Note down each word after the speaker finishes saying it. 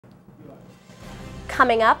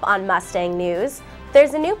Coming up on Mustang News,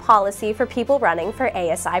 there's a new policy for people running for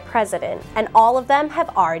ASI president, and all of them have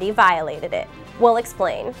already violated it. We'll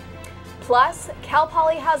explain. Plus, Cal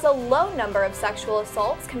Poly has a low number of sexual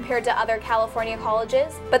assaults compared to other California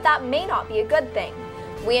colleges, but that may not be a good thing.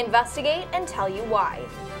 We investigate and tell you why.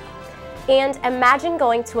 And imagine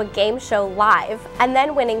going to a game show live and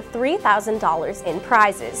then winning $3,000 in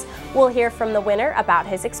prizes. We'll hear from the winner about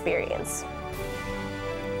his experience.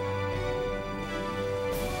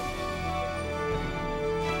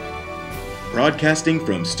 Broadcasting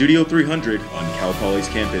from Studio 300 on Cal Poly's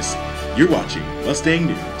campus, you're watching Mustang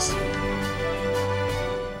News.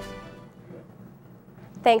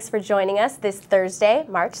 Thanks for joining us this Thursday,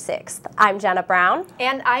 March 6th. I'm Jenna Brown.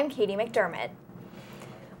 And I'm Katie McDermott.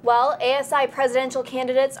 Well, ASI presidential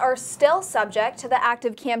candidates are still subject to the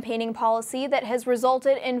active campaigning policy that has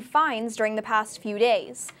resulted in fines during the past few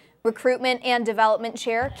days. Recruitment and Development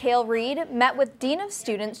Chair Cale Reed met with Dean of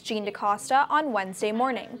Students Jean DaCosta on Wednesday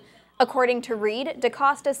morning. According to Reed,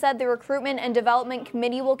 DaCosta said the Recruitment and Development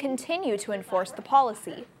Committee will continue to enforce the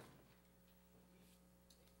policy.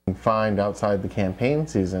 Fined outside the campaign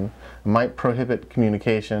season might prohibit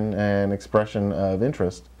communication and expression of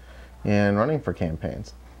interest in running for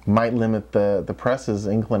campaigns, might limit the press's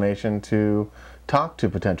inclination to talk to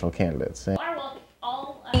potential candidates.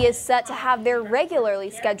 He is set to have their regularly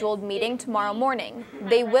scheduled meeting tomorrow morning.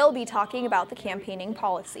 They will be talking about the campaigning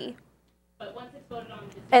policy.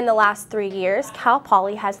 In the last 3 years, Cal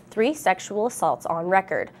Poly has 3 sexual assaults on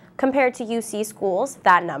record. Compared to UC schools,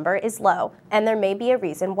 that number is low, and there may be a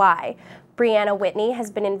reason why. Brianna Whitney has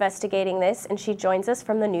been investigating this, and she joins us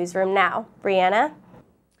from the newsroom now. Brianna?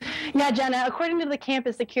 Yeah, Jenna, according to the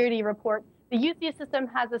campus security report, the UC system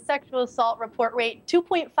has a sexual assault report rate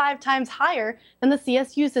 2.5 times higher than the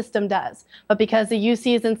CSU system does. But because the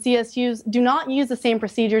UCs and CSUs do not use the same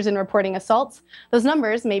procedures in reporting assaults, those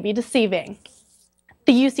numbers may be deceiving.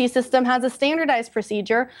 The UC system has a standardized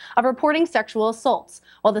procedure of reporting sexual assaults,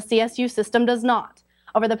 while the CSU system does not.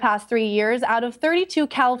 Over the past 3 years, out of 32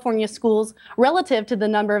 California schools, relative to the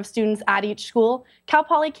number of students at each school, Cal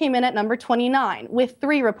Poly came in at number 29 with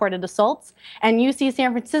 3 reported assaults, and UC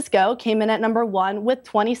San Francisco came in at number 1 with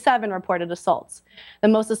 27 reported assaults. The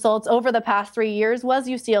most assaults over the past 3 years was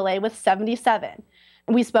UCLA with 77.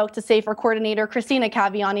 We spoke to SAFER coordinator Christina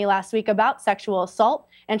Caviani last week about sexual assault,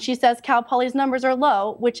 and she says Cal Poly's numbers are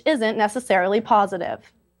low, which isn't necessarily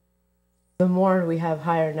positive. The more we have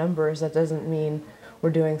higher numbers, that doesn't mean we're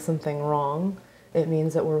doing something wrong. It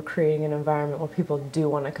means that we're creating an environment where people do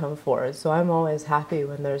want to come forward. So I'm always happy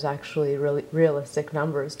when there's actually really realistic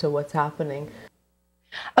numbers to what's happening.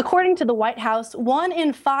 According to the White House, 1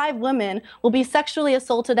 in 5 women will be sexually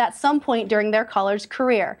assaulted at some point during their college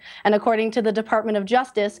career. And according to the Department of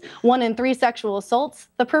Justice, 1 in 3 sexual assaults,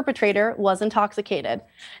 the perpetrator was intoxicated.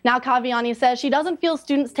 Now, Caviani says she doesn't feel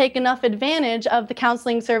students take enough advantage of the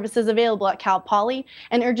counseling services available at Cal Poly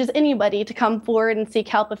and urges anybody to come forward and seek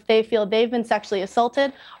help if they feel they've been sexually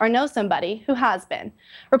assaulted or know somebody who has been.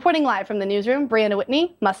 Reporting live from the newsroom, Brianna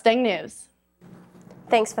Whitney, Mustang News.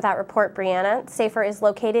 Thanks for that report, Brianna. SAFER is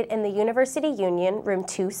located in the University Union, room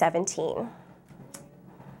 217.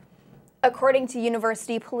 According to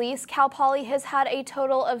University Police, Cal Poly has had a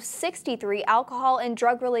total of 63 alcohol and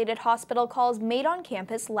drug-related hospital calls made on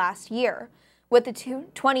campus last year. With the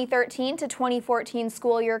 2013 to 2014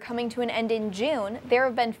 school year coming to an end in June, there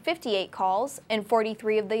have been 58 calls, and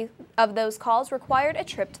 43 of those calls required a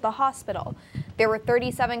trip to the hospital. There were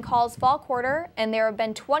 37 calls fall quarter, and there have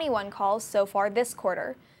been 21 calls so far this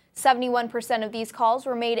quarter. 71% of these calls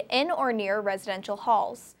were made in or near residential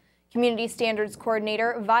halls. Community Standards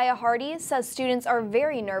Coordinator Via Hardy says students are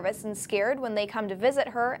very nervous and scared when they come to visit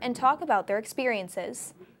her and talk about their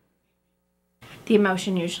experiences. The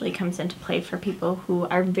emotion usually comes into play for people who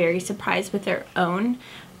are very surprised with their own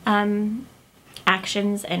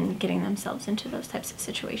actions and getting themselves into those types of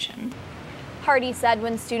situations. Hardy said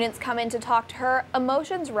when students come in to talk to her,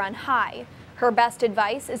 emotions run high. Her best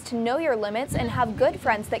advice is to know your limits and have good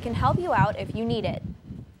friends that can help you out if you need it.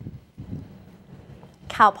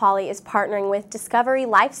 Cal Poly is partnering with Discovery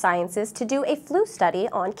Life Sciences to do a flu study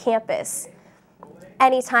on campus.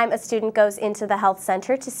 Anytime a student goes into the health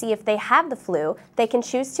center to see if they have the flu, they can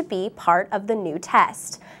choose to be part of the new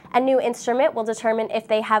test. A new instrument will determine if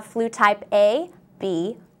they have flu type A,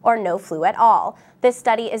 B, or no flu at all. This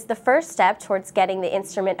study is the first step towards getting the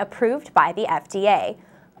instrument approved by the FDA.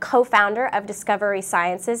 Co-founder of Discovery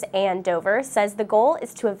Sciences, Ann Dover, says the goal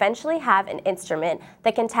is to eventually have an instrument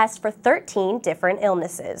that can test for 13 different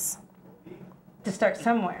illnesses. To start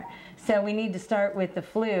somewhere. So we need to start with the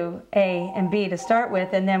flu, A and B to start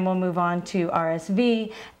with, and then we'll move on to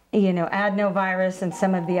RSV adenovirus and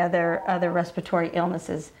some of the other respiratory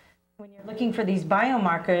illnesses. When you're looking for these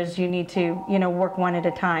biomarkers, you need to, work one at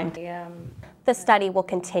a time. The study will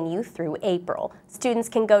continue through April. Students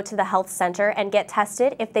can go to the health center and get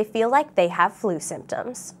tested if they feel like they have flu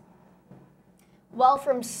symptoms. Well,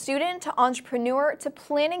 from student to entrepreneur to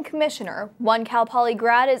planning commissioner, one Cal Poly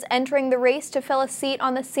grad is entering the race to fill a seat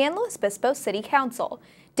on the San Luis Obispo City Council.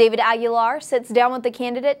 David Aguilar sits down with the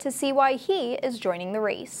candidate to see why he is joining the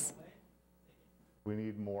race. We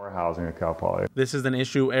need more housing at Cal Poly. This is an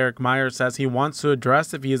issue Eric Meyer says he wants to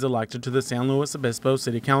address if he is elected to the San Luis Obispo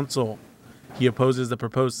City Council. He opposes the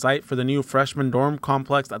proposed site for the new freshman dorm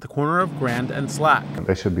complex at the corner of Grand and Slack.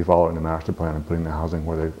 They should be following the master plan and putting the housing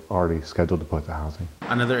where they've already scheduled to put the housing.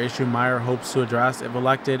 Another issue Meyer hopes to address if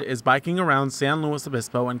elected is biking around San Luis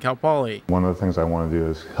Obispo and Cal Poly. One of the things I want to do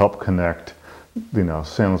is help connect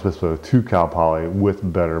San Luis Obispo to Cal Poly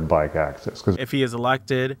with better bike access. If he is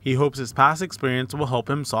elected, he hopes his past experience will help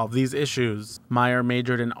him solve these issues. Meyer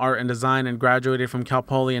majored in art and design and graduated from Cal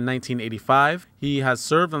Poly in 1985. He has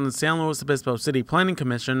served on the San Luis Obispo City Planning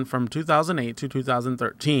Commission from 2008 to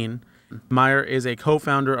 2013. Meyer is a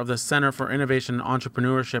co-founder of the Center for Innovation and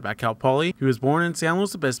Entrepreneurship at Cal Poly. He was born in San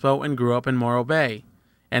Luis Obispo and grew up in Morro Bay.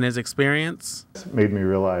 And his experience made me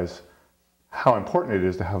realize how important it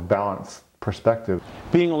is to have balance perspective.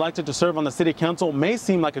 Being elected to serve on the city council may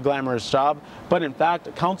seem like a glamorous job, but in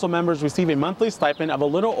fact, council members receive a monthly stipend of a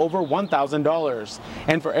little over $1,000.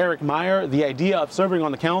 And for Eric Meyer, the idea of serving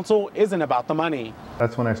on the council isn't about the money.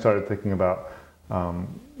 That's when I started thinking about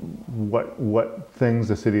what things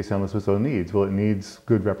the city of San Luis Obispo needs. Well, it needs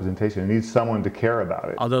good representation. It needs someone to care about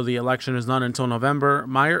it. Although the election is not until November,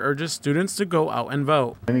 Meyer urges students to go out and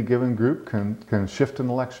vote. Any given group can shift an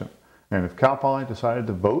election. And if Cal Poly decided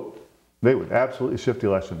to vote, they would absolutely shift the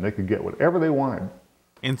election. They could get whatever they wanted.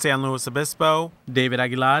 In San Luis Obispo, David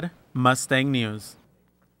Aguilar, Mustang News.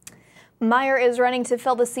 Meyer is running to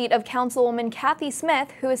fill the seat of Councilwoman Kathy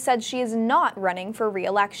Smith, who has said she is not running for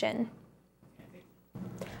re-election.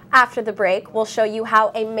 After the break, we'll show you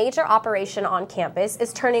how a major operation on campus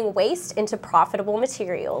is turning waste into profitable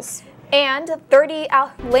materials. And 30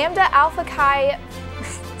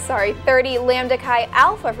 Lambda Chi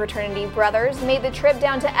Alpha fraternity brothers made the trip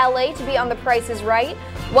down to LA to be on The Price is Right.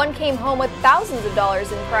 One came home with thousands of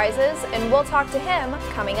dollars in prizes, and we'll talk to him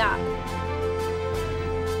coming up.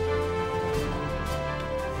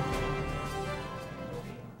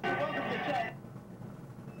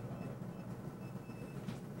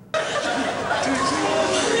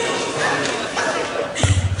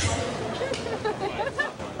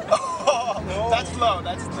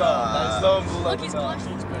 That's slow. Look, he's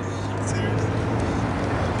blushing. Seriously?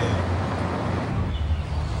 Okay.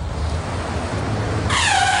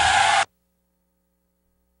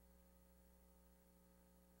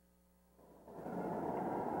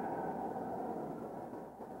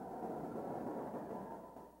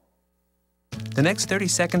 The next 30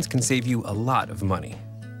 seconds can save you a lot of money.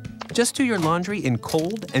 Just do your laundry in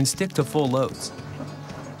cold and stick to full loads.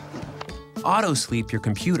 Auto-sleep your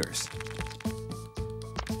computers.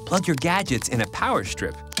 Plug your gadgets in a power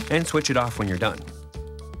strip and switch it off when you're done.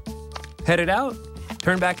 Headed out?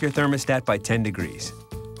 Turn back your thermostat by 10 degrees.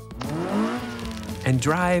 And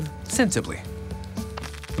drive sensibly.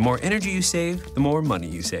 The more energy you save, the more money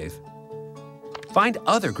you save. Find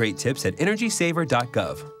other great tips at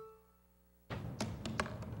energysaver.gov.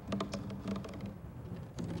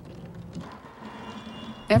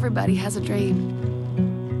 Everybody has a dream.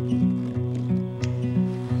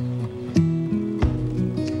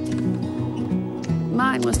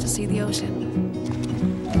 Mine was to see the ocean.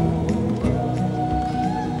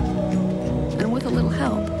 And with a little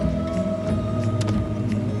help,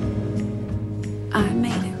 I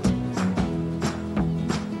made it.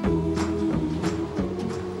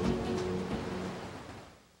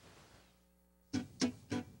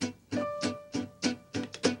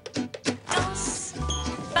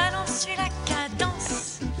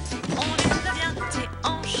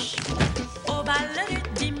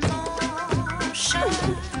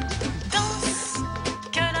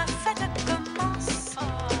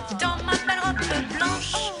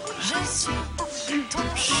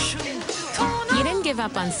 Give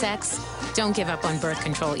up on sex, don't give up on birth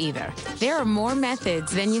control either. There are more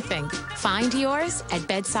methods than you think. Find yours at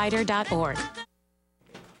bedsider.org.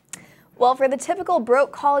 Well, for the typical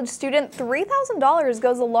broke college student, $3,000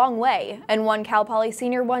 goes a long way, and one Cal Poly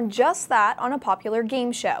senior won just that on a popular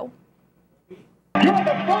game show. You're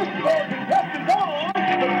the first contestant on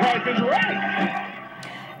The Price is Right.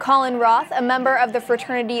 Colin Roth, a member of the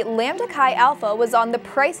fraternity Lambda Chi Alpha, was on The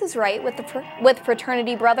Price is Right with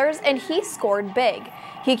fraternity brothers, and he scored big.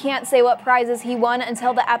 He can't say what prizes he won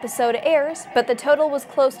until the episode airs, but the total was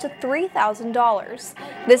close to $3,000.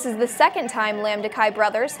 This is the second time Lambda Chi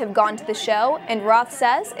brothers have gone to the show, and Roth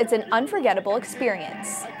says it's an unforgettable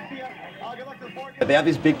experience. They have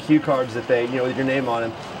these big cue cards that they, with your name on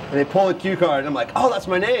them, and they pull the cue card, and I'm like, oh, that's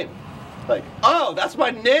my name. Like, oh, that's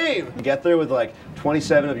my name. You get there with like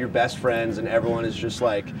 27 of your best friends, and everyone is just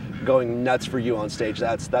like going nuts for you on stage.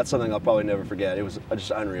 That's something I'll probably never forget. It was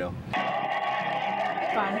just unreal.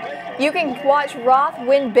 Fun. You can watch Roth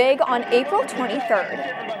win big on April 23rd.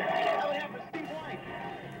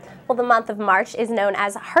 Well, the month of March is known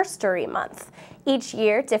as Herstory Month. Each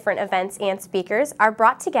year, different events and speakers are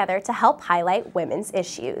brought together to help highlight women's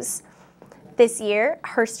issues. This year,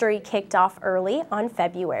 Herstory kicked off early on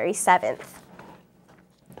February 7th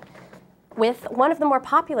with one of the more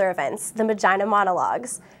popular events, the Vagina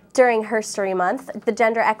Monologues. During Herstory Month, the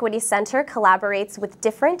Gender Equity Center collaborates with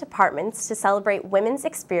different departments to celebrate women's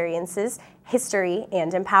experiences, history,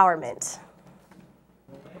 and empowerment.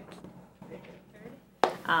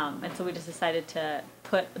 And so we just decided to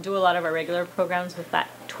do a lot of our regular programs with that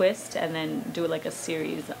twist, and then do like a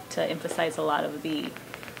series to emphasize a lot of the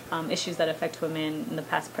issues that affect women in the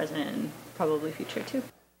past, present, and probably future too.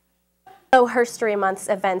 Though Herstory Month's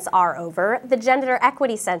events are over, the Gender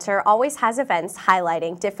Equity Center always has events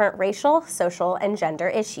highlighting different racial, social, and gender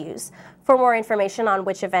issues. For more information on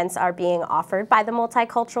which events are being offered by the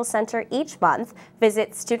Multicultural Center each month,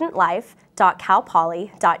 visit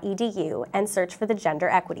studentlife.calpoly.edu and search for the Gender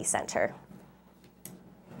Equity Center.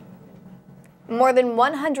 More than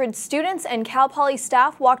 100 students and Cal Poly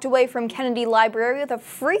staff walked away from Kennedy Library with a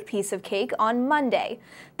free piece of cake on Monday.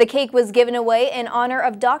 The cake was given away in honor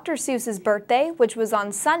of Dr. Seuss's birthday, which was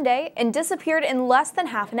on Sunday, and disappeared in less than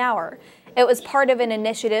half an hour. It was part of an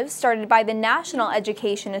initiative started by the National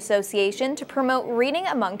Education Association to promote reading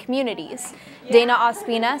among communities. Dana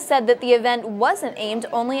Ospina said that the event wasn't aimed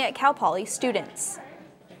only at Cal Poly students.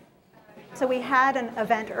 So we had an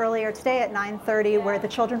event earlier today at 9:30 where the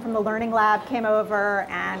children from the Learning Lab came over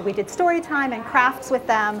and we did story time and crafts with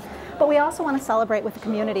them. But we also want to celebrate with the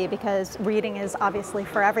community because reading is obviously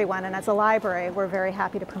for everyone, and as a library, we're very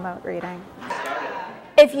happy to promote reading.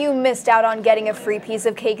 If you missed out on getting a free piece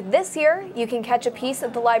of cake this year, you can catch a piece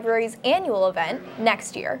at the library's annual event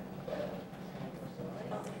next year.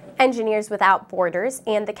 Engineers Without Borders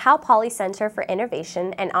and the Cal Poly Center for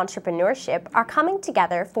Innovation and Entrepreneurship are coming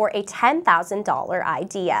together for a $10,000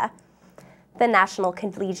 idea. The National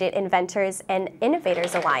Collegiate Inventors and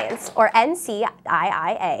Innovators Alliance, or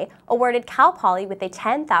NCIIA, awarded Cal Poly with a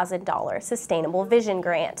 $10,000 Sustainable Vision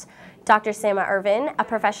Grant. Dr. Sama Irvin, a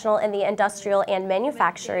professional in the Industrial and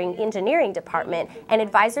Manufacturing Engineering Department and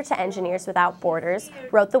advisor to Engineers Without Borders,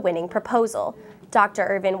 wrote the winning proposal. Dr.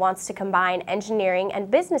 Irvin wants to combine engineering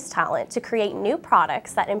and business talent to create new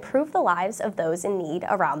products that improve the lives of those in need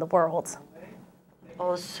around the world.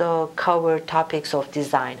 Also cover topics of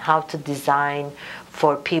design, how to design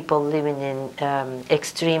for people living in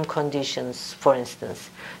extreme conditions, for instance.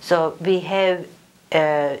 So we have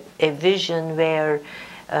a vision where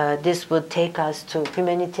this would take us to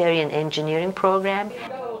humanitarian engineering program.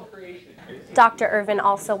 Dr. Irvin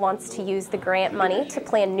also wants to use the grant money to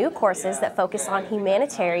plan new courses that focus on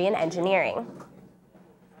humanitarian engineering.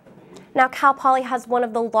 Now, Cal Poly has one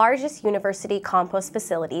of the largest university compost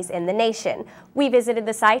facilities in the nation. We visited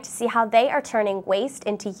the site to see how they are turning waste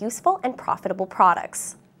into useful and profitable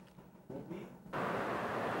products.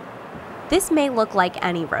 This may look like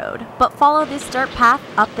any road, but follow this dirt path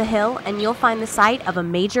up the hill and you'll find the site of a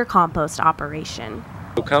major compost operation.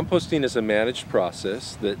 So composting is a managed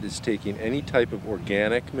process that is taking any type of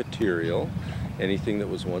organic material, anything that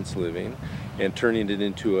was once living, and turning it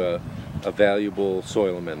into a valuable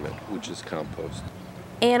soil amendment, which is compost.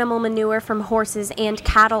 Animal manure from horses and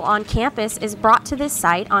cattle on campus is brought to this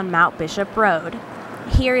site on Mount Bishop Road.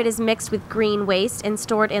 Here it is mixed with green waste and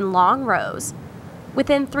stored in long rows.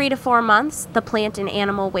 Within 3 to 4 months, the plant and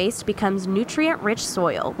animal waste becomes nutrient-rich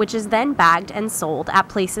soil, which is then bagged and sold at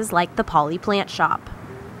places like the Poly Plant Shop.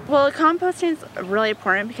 Well, composting is really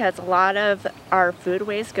important because a lot of our food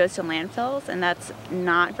waste goes to landfills, and that's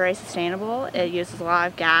not very sustainable. It uses a lot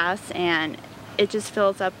of gas, and it just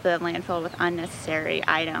fills up the landfill with unnecessary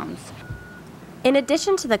items. In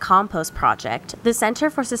addition to the compost project, the Center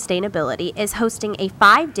for Sustainability is hosting a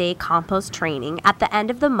 5-day compost training at the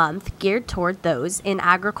end of the month geared toward those in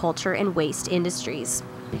agriculture and waste industries.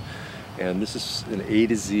 And this is an A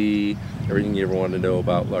to Z, everything you ever want to know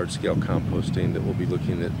about large-scale composting that we'll be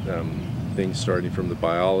looking at things starting from the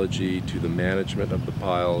biology to the management of the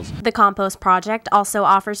piles. The Compost Project also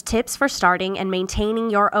offers tips for starting and maintaining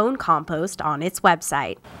your own compost on its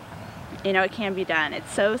website. You know, it can be done.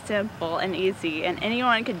 It's so simple and easy, and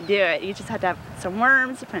anyone can do it. You just have to have some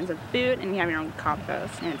worms, you put in some food, and you have your own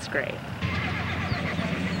compost, and it's great.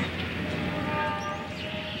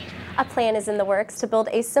 A plan is in the works to build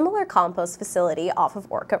a similar compost facility off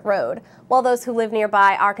of Orcutt Road. While those who live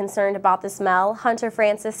nearby are concerned about the smell, Hunter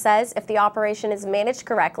Francis says if the operation is managed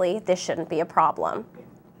correctly, this shouldn't be a problem.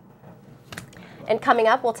 And coming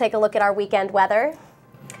up, we'll take a look at our weekend weather.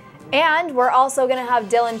 And we're also going to have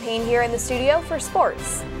Dylan Payne here in the studio for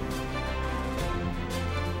sports.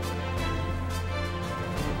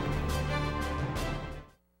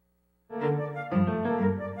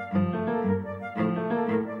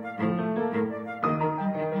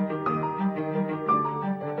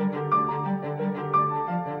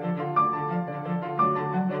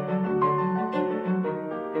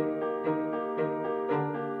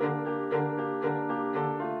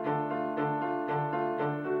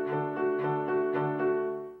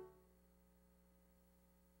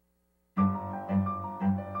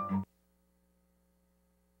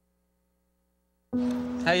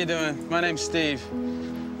 How you doing? My name's Steve.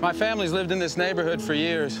 My family's lived in this neighborhood for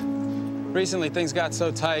years. Recently, things got so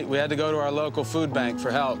tight, we had to go to our local food bank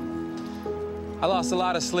for help. I lost a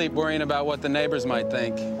lot of sleep worrying about what the neighbors might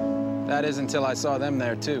think. That is until I saw them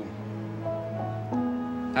there, too.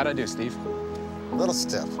 How'd I do, Steve? A little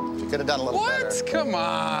stiff. You could have done a little better. What? Come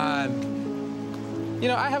on. You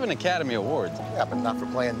know, I have an Academy Award. Yeah, but not for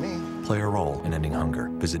playing me. Play a role in ending hunger.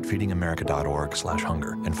 Visit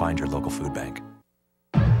feedingamerica.org/hunger and find your local food bank.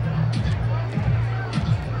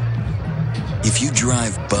 If you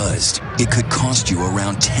drive buzzed, it could cost you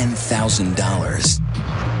around $10,000.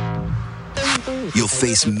 You'll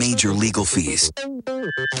face major legal fees,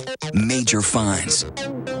 major fines,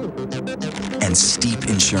 and steep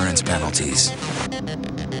insurance penalties.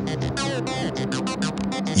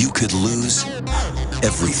 You could lose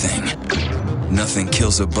everything. Nothing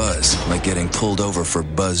kills a buzz like getting pulled over for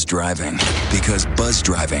buzz driving, because buzz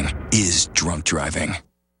driving is drunk driving.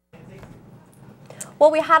 Well,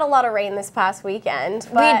 we had a lot of rain this past weekend.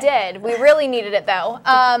 We did. We really needed it, though.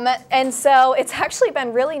 And so it's actually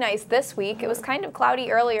been really nice this week. It was kind of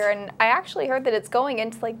cloudy earlier, and I actually heard that it's going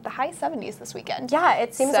into like the high 70s this weekend. Yeah,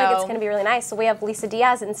 it seems like it's going to be really nice. So we have Lisa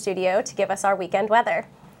Diaz in studio to give us our weekend weather.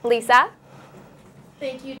 Lisa?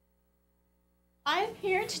 Thank you. I'm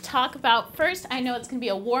here to talk about, first, I know it's going to be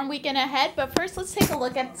a warm weekend ahead, but first let's take a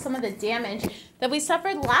look at some of the damage that we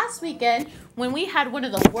suffered last weekend when we had one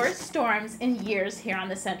of the worst storms in years here on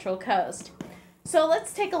the Central Coast. So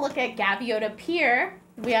let's take a look at Gaviota Pier.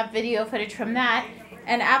 We have video footage from that.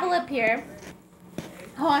 And Avila Pier.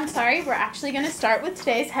 Oh, I'm sorry. We're actually going to start with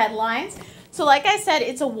today's headlines. So like I said,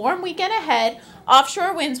 it's a warm weekend ahead.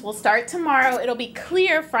 Offshore winds will start tomorrow. It'll be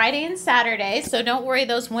clear Friday and Saturday, so don't worry,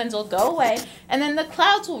 those winds will go away. And then the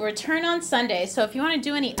clouds will return on Sunday. So if you want to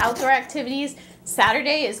do any outdoor activities,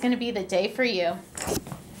 Saturday is going to be the day for you.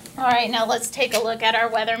 All right, now let's take a look at our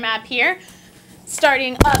weather map here.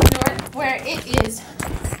 Starting up north where it is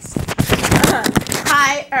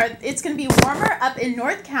it's going to be warmer up in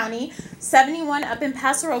North County, 71 up in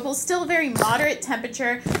Paso Robles, still a very moderate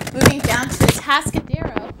temperature, moving down to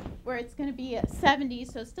Atascadero where it's going to be at 70,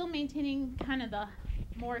 so still maintaining kind of the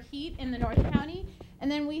more heat in the North County. And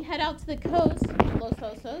then we head out to the coast. Los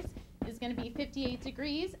Osos is going to be 58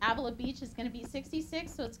 degrees. Avila Beach is going to be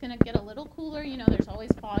 66, so it's going to get a little cooler. You know, there's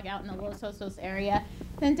always fog out in the Los Osos area.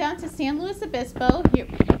 Then down to San Luis Obispo, here,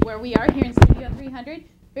 where we are here in Studio 300.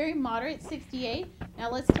 Very moderate, 68. Now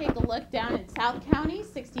let's take a look down at South County,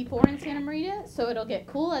 64 in Santa Maria, so it'll get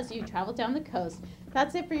cool as you travel down the coast.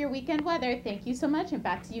 That's it for your weekend weather. Thank you so much, and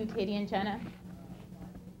back to you, Katie and Jenna.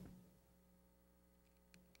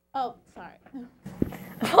 Oh, sorry.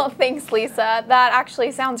 Well, thanks, Lisa. That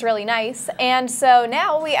actually sounds really nice. And so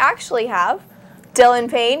now we actually have Dylan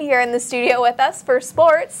Payne here in the studio with us for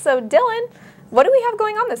sports. So Dylan, what do we have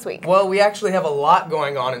going on this week? Well, we actually have a lot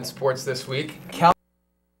going on in sports this week.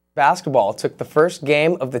 Basketball took the first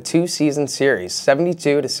game of the two-season series,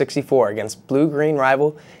 72-64, against blue-green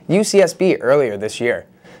rival UCSB earlier this year.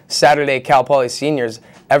 Saturday, Cal Poly seniors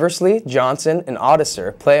Eversley, Johnson, and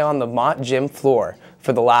Odesser play on the Mott Gym floor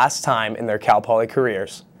for the last time in their Cal Poly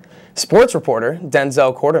careers. Sports reporter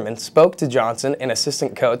Denzel Quarterman spoke to Johnson and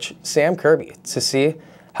assistant coach Sam Kirby to see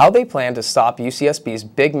how they plan to stop UCSB's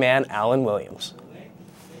big man Alan Williams.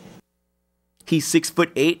 He's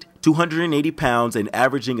 6'8", 280 pounds, and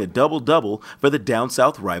averaging a double-double for the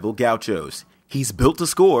down-south rival Gauchos. He's built to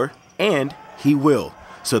score, and he will.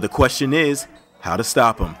 So the question is, how to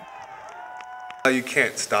stop him. You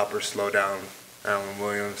can't stop or slow down Alan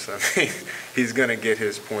Williams. I mean, he's going to get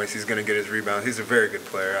his points. He's going to get his rebounds. He's a very good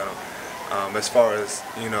player. As far as,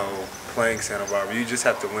 playing Santa Barbara, you just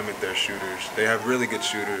have to limit their shooters. They have really good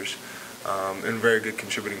shooters and very good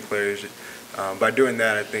contributing players. By doing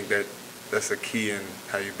that, I think that's a key in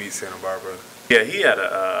how you beat Santa Barbara. Yeah, he had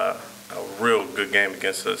a real good game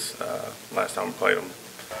against us last time we played him,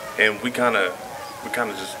 and we kind of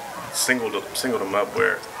just singled him up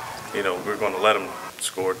where, we were going to let him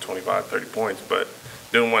score 25, 30 points, but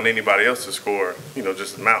didn't want anybody else to score,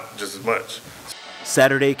 just as much.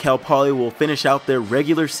 Saturday, Cal Poly will finish out their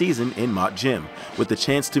regular season in Mott Gym with the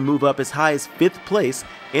chance to move up as high as 5th place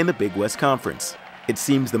in the Big West Conference. It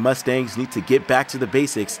seems the Mustangs need to get back to the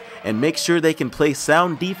basics and make sure they can play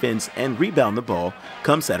sound defense and rebound the ball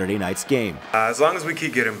come Saturday night's game. As long as we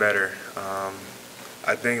keep getting better.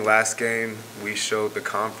 I think last game we showed the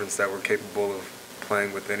conference that we're capable of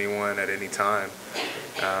playing with anyone at any time.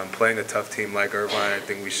 Playing a tough team like Irvine, I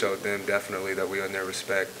think we showed them definitely that we earn their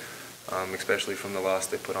respect, especially from the loss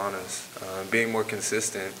they put on us. Being more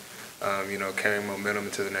consistent, carrying momentum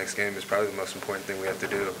into the next game is probably the most important thing we have to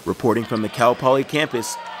do. Reporting from the Cal Poly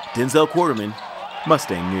campus, Denzel Quarterman,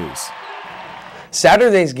 Mustang News.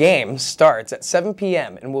 Saturday's game starts at 7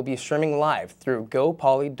 p.m. and will be streaming live through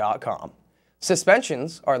gopoly.com.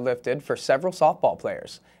 Suspensions are lifted for several softball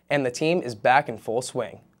players, and the team is back in full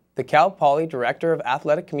swing. The Cal Poly Director of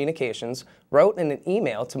Athletic Communications wrote in an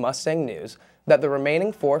email to Mustang News that the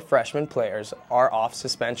remaining 4 freshman players are off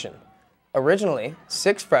suspension. Originally,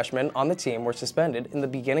 6 freshmen on the team were suspended in the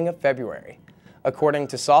beginning of February. According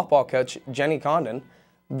to softball coach Jenny Condon,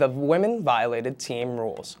 the women violated team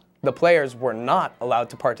rules. The players were not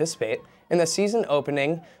allowed to participate in the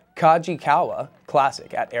season-opening Kajikawa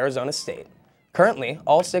Classic at Arizona State. Currently,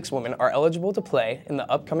 all 6 women are eligible to play in the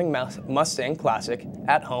upcoming Mustang Classic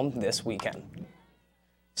at home this weekend.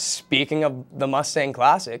 Speaking of the Mustang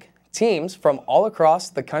Classic, teams from all across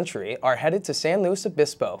the country are headed to San Luis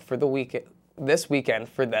Obispo for this weekend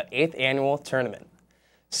for the 8th annual tournament.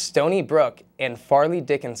 Stony Brook and Farley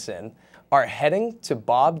Dickinson are heading to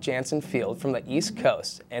Bob Jansen Field from the East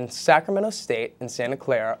Coast, and Sacramento State and Santa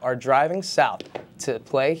Clara are driving south to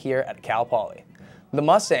play here at Cal Poly. The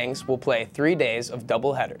Mustangs will play 3 days of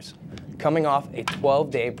doubleheaders, coming off a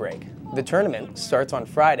 12-day break. The tournament starts on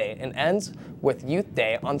Friday and ends with Youth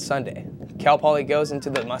Day on Sunday. Cal Poly goes into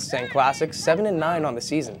the Mustang Classic 7-9 on the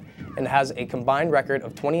season and has a combined record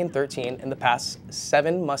of 20-13 in the past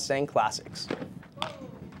 7 Mustang Classics.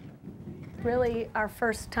 Really our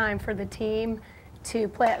first time for the team to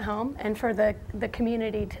play at home and for the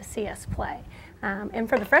community to see us play. And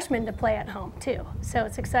for the freshmen to play at home too. So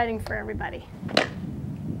it's exciting for everybody.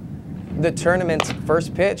 The tournament's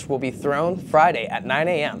first pitch will be thrown Friday at 9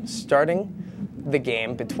 a.m., starting the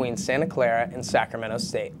game between Santa Clara and Sacramento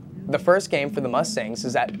State. The first game for the Mustangs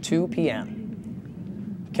is at 2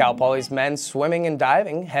 p.m. Cal Poly's men's swimming and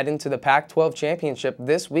diving head into the Pac-12 championship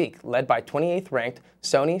this week, led by 28th ranked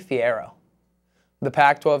Sonny Fierro. The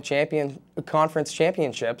Pac-12 Conference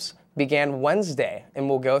Championships began Wednesday and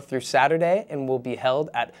will go through Saturday and will be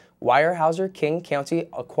held at Weyerhaeuser King County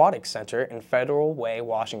Aquatic Center in Federal Way,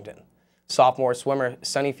 Washington. Sophomore swimmer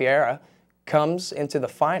Sonny Fierro comes into the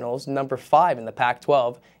finals number 5 in the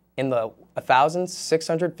Pac-12 in the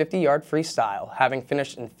 1,650-yard freestyle, having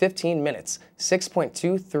finished in 15 minutes,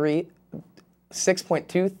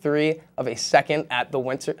 6.23 of a second at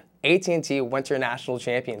the AT&T Winter National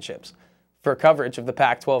Championships. For coverage of the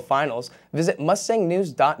Pac-12 finals, visit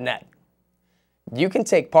mustangnews.net. You can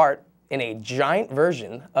take part in a giant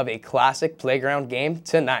version of a classic playground game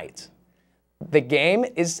tonight. The game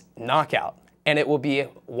is Knockout, and it will be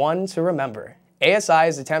one to remember. ASI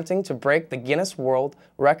is attempting to break the Guinness World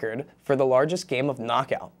Record for the largest game of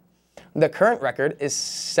Knockout. The current record is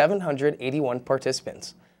 781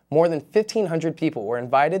 participants. More than 1,500 people were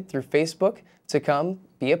invited through Facebook to come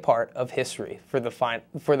be a part of history for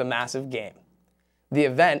the massive game. The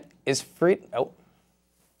event is free. A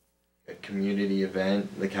community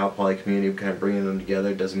event, the Cal Poly community, kind of bringing them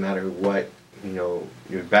together. Doesn't matter what your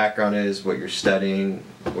background is, what you're studying,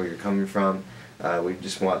 where you're coming from. We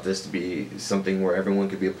just want this to be something where everyone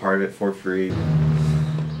could be a part of it for free.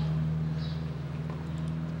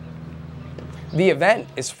 The event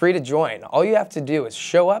is free to join. All you have to do is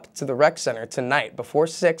show up to the rec center tonight before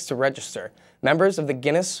 6 to register. Members of the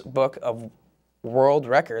Guinness Book of World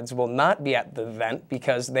Records will not be at the event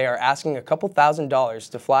because they are asking a couple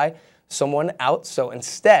 $1,000s to fly someone out, so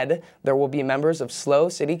instead there will be members of SLO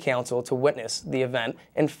City Council to witness the event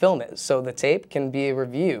and film it so the tape can be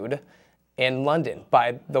reviewed in London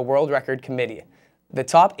by the World Record Committee. The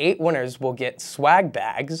top 8 winners will get swag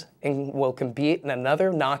bags and will compete in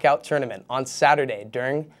another knockout tournament on Saturday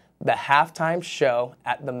during the halftime show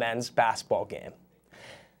at the men's basketball game.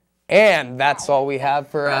 And that's all we have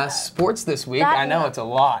for sports this week. I know it's a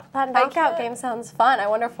lot. That knockout game sounds fun. I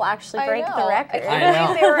wonder if we'll actually break the record. I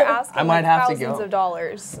know. They were asking I might have to go. thousands of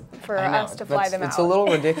dollars for us to fly them out. It's a little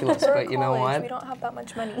ridiculous, but you know what? We don't have that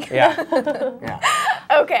much money. Yeah.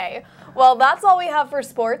 Okay, well, that's all we have for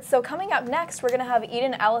sports. So coming up next, we're going to have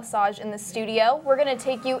Eden Elisage in the studio. We're going to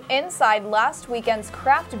take you inside last weekend's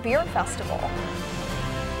Craft Beer Festival.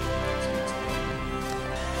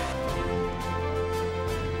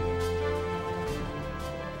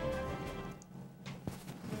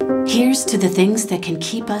 Here's to the things that can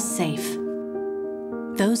keep us safe.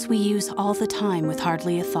 Those we use all the time with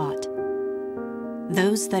hardly a thought.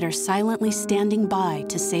 Those that are silently standing by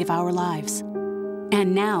to save our lives.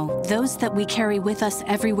 And now, those that we carry with us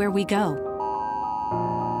everywhere we go.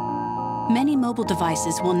 Many mobile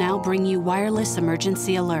devices will now bring you wireless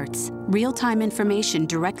emergency alerts, real-time information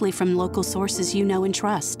directly from local sources you know and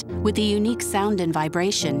trust. With the unique sound and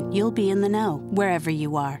vibration, you'll be in the know, wherever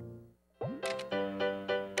you are.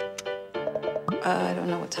 I don't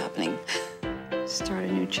know what's happening. Start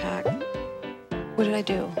a new chat. What did I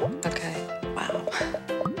do? Okay. Wow.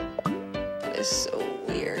 That is so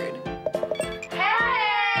weird.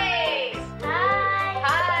 Hey!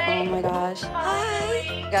 Hi! Oh my gosh.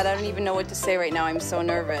 Hi! God, I don't even know what to say right now. I'm so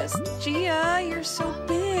nervous. Gia, you're so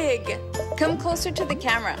big. Come closer to the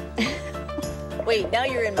camera. Wait, now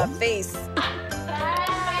you're in my face.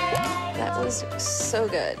 That was so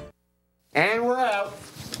good. And we're out.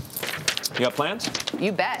 You got plans?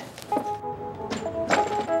 You bet.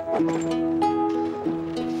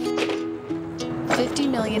 50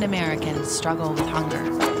 million Americans struggle with hunger,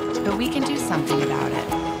 but we can do something about it.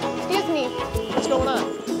 Excuse me. What's going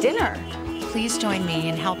on? Dinner. Please join me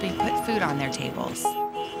in helping put food on their tables.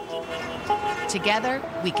 Together,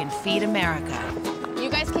 we can feed America. You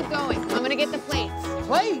guys keep going. I'm gonna get the plates.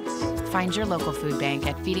 Plates? Find your local food bank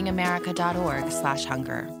at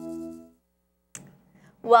feedingamerica.org/hunger.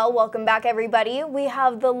 Well, welcome back, everybody. We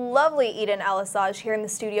have the lovely Eden Elisage here in the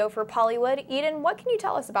studio for Pollywood. Eden, what can you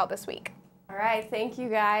tell us about this week? All right, thank you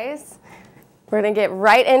guys. We're going to get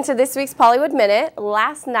right into this week's Pollywood Minute.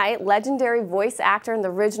 Last night, legendary voice actor in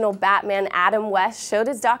the original Batman Adam West showed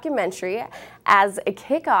his documentary as a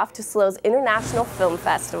kickoff to SLO's International Film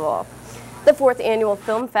Festival. The 4th annual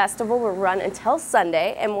film festival will run until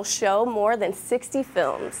Sunday and will show more than 60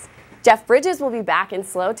 films. Jeff Bridges will be back in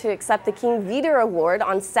SLO to accept the King Vidor Award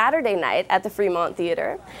on Saturday night at the Fremont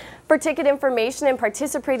Theater. For ticket information and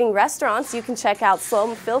participating restaurants, you can check out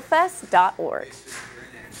slofilmfest.org.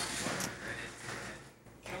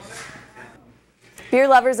 Beer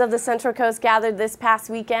lovers of the Central Coast gathered this past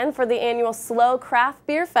weekend for the annual SLO Craft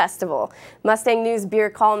Beer Festival. Mustang News beer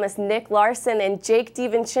columnist Nick Larson and Jake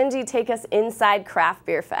DiVincenzi take us inside Craft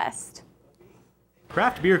Beer Fest.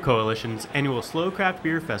 Craft Beer Coalition's annual SLO Craft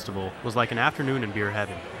Beer Festival was like an afternoon in beer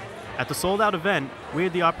heaven. At the sold-out event, we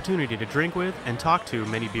had the opportunity to drink with and talk to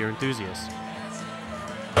many beer enthusiasts.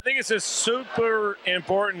 I think it's just super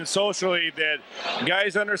important socially that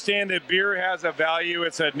guys understand that beer has a value,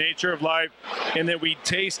 it's a nature of life, and that we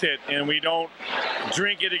taste it, and we don't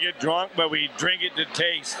drink it to get drunk, but we drink it to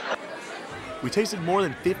taste. We tasted more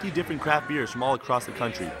than 50 different craft beers from all across the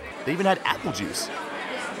country. They even had apple juice.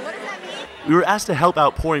 We were asked to help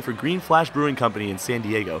out pouring for Green Flash Brewing Company in San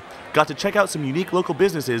Diego, got to check out some unique local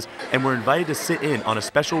businesses, and were invited to sit in on a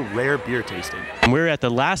special rare beer tasting. We're at the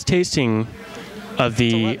last tasting of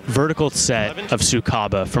the vertical set of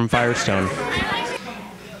Sukaba from Firestone.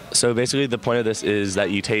 So basically the point of this is that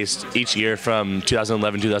you taste each year from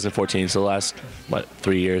 2011 2014, so the last,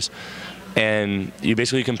 3 years, and you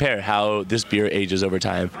basically compare how this beer ages over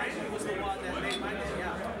time.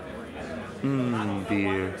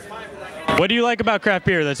 Beer. What do you like about craft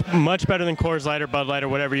beer that's much better than Coors Light or Bud Light or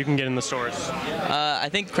whatever you can get in the stores? I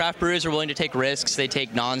think craft brewers are willing to take risks. They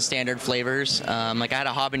take non-standard flavors. Like I had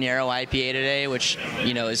a habanero IPA today, which,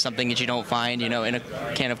 is something that you don't find, in a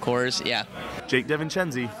can of Coors. Yeah. Jake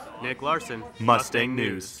DiVincenzi, Nick Larson, Mustang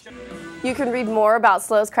News. You can read more about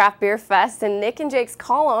SLO's Craft Beer Fest in Nick and Jake's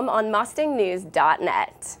column on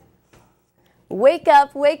mustangnews.net. Wake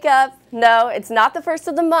up, wake up. No, it's not the first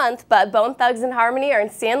of the month, but Bone Thugs and Harmony are in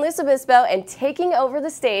San Luis Obispo and taking over the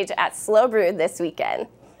stage at SLO Brew this weekend.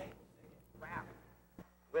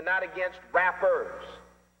 We're not against rappers,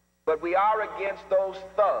 but we are against those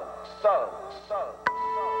thugs.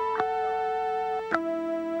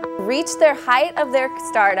 Reached their height of their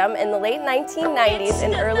stardom in the late 1990s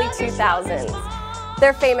and early 2000s.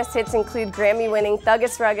 Their famous hits include Grammy-winning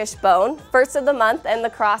Thuggish Ruggish Bone, First of the Month, and The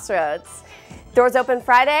Crossroads. Doors open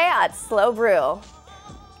Friday at Slow Brew.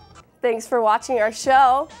 Thanks for watching our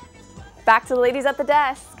show. Back to the ladies at the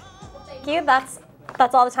desk. Thank you. That's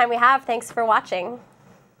all the time we have. Thanks for watching.